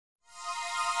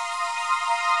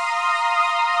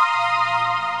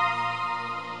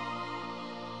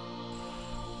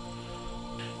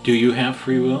Do you have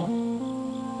free will?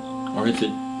 Or is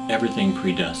it everything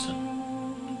predestined?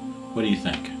 What do you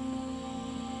think?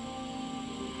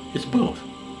 It's both.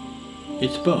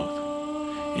 It's both.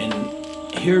 And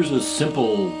here's a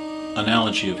simple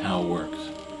analogy of how it works.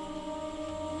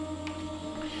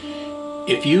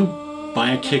 If you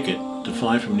buy a ticket to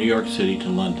fly from New York City to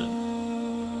London,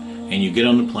 and you get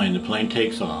on the plane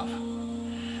takes off,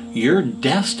 you're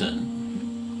destined,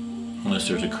 unless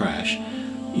there's a crash,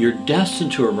 you're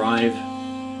destined to arrive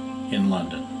in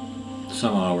London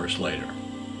some hours later.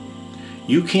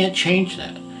 You can't change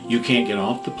that. You can't get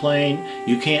off the plane.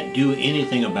 You can't do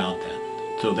anything about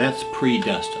that. So that's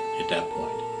predestined at that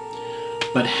point.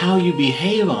 But how you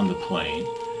behave on the plane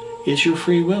is your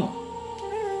free will.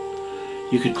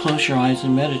 You could close your eyes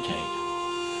and meditate.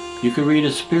 You could read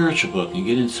a spiritual book and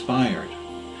get inspired.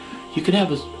 You could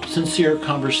have a sincere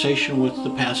conversation with the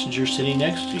passenger sitting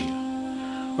next to you.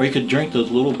 Or you could drink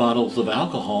those little bottles of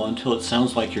alcohol until it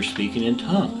sounds like you're speaking in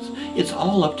tongues. It's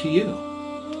all up to you.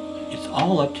 It's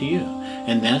all up to you.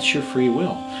 And that's your free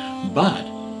will. But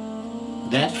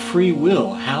that free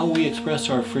will, how we express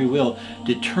our free will,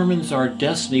 determines our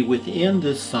destiny within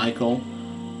this cycle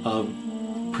of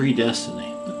predestiny.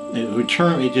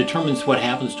 It determines what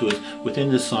happens to us within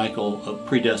this cycle of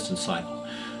predestined cycle.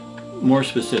 More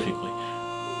specifically,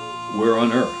 we're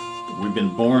on Earth. We've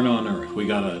been born on Earth. We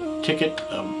got a ticket,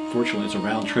 fortunately it's a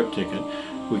round trip ticket.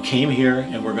 We came here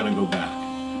and we're going to go back.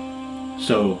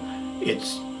 So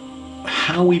it's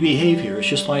how we behave here. It's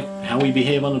just like how we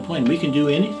behave on the plane. We can do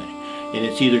anything. And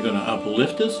it's either going to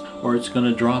uplift us or it's going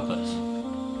to drop us.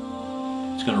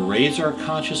 It's going to raise our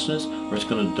consciousness or it's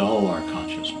going to dull our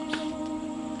consciousness.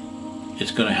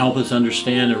 It's going to help us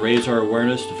understand and raise our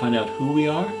awareness to find out who we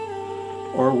are,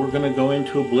 or we're going to go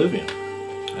into oblivion.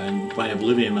 And by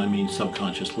oblivion I mean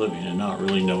subconscious living, and not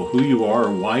really know who you are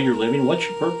or why you're living, what's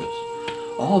your purpose.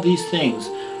 All these things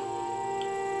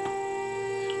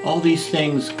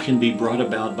can be brought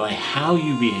about by how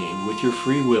you behave with your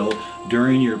free will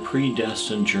during your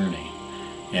predestined journey,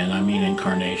 and I mean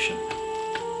incarnation.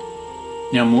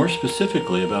 Now, more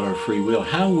specifically about our free will,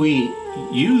 how we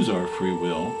use our free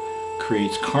will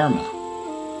creates karma,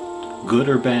 good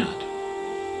or bad.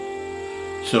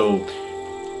 So,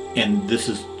 and this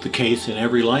is the case in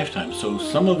every lifetime. So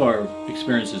some of our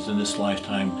experiences in this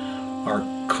lifetime are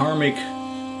karmic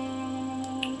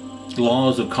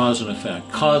laws of cause and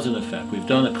effect. Cause and effect. We've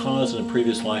done a cause in a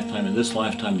previous lifetime. In this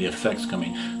lifetime, the effect's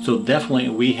coming. So definitely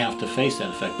we have to face that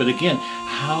effect. But again,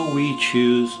 how we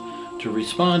choose to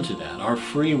respond to that, our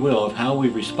free will of how we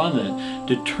respond to it,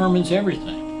 determines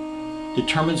everything.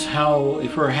 Determines how,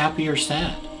 if we're happy or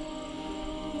sad.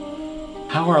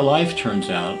 How our life turns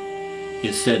out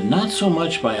is said not so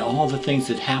much by all the things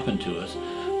that happen to us,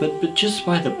 but just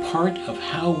by the part of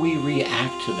how we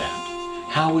react to that.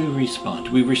 How we respond.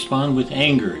 Do we respond with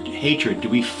anger, hatred? Do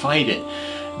we fight it?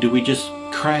 Do we just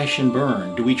crash and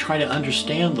burn? Do we try to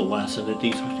understand the lesson that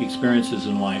these experiences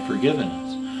in life are giving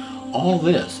us? All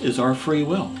this is our free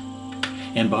will.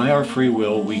 And by our free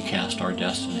will, we cast our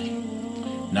destiny.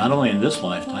 Not only in this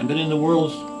lifetime, but in the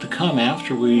worlds to come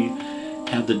after we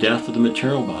have the death of the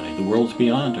material body, the worlds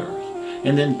beyond Earth,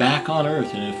 and then back on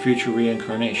Earth in a future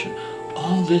reincarnation.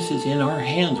 All this is in our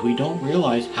hands. We don't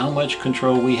realize how much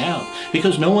control we have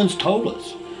because no one's told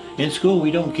us. In school,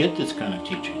 we don't get this kind of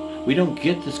teaching. We don't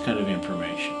get this kind of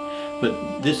information.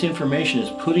 But this information is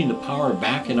putting the power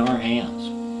back in our hands,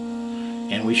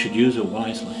 and we should use it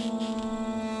wisely.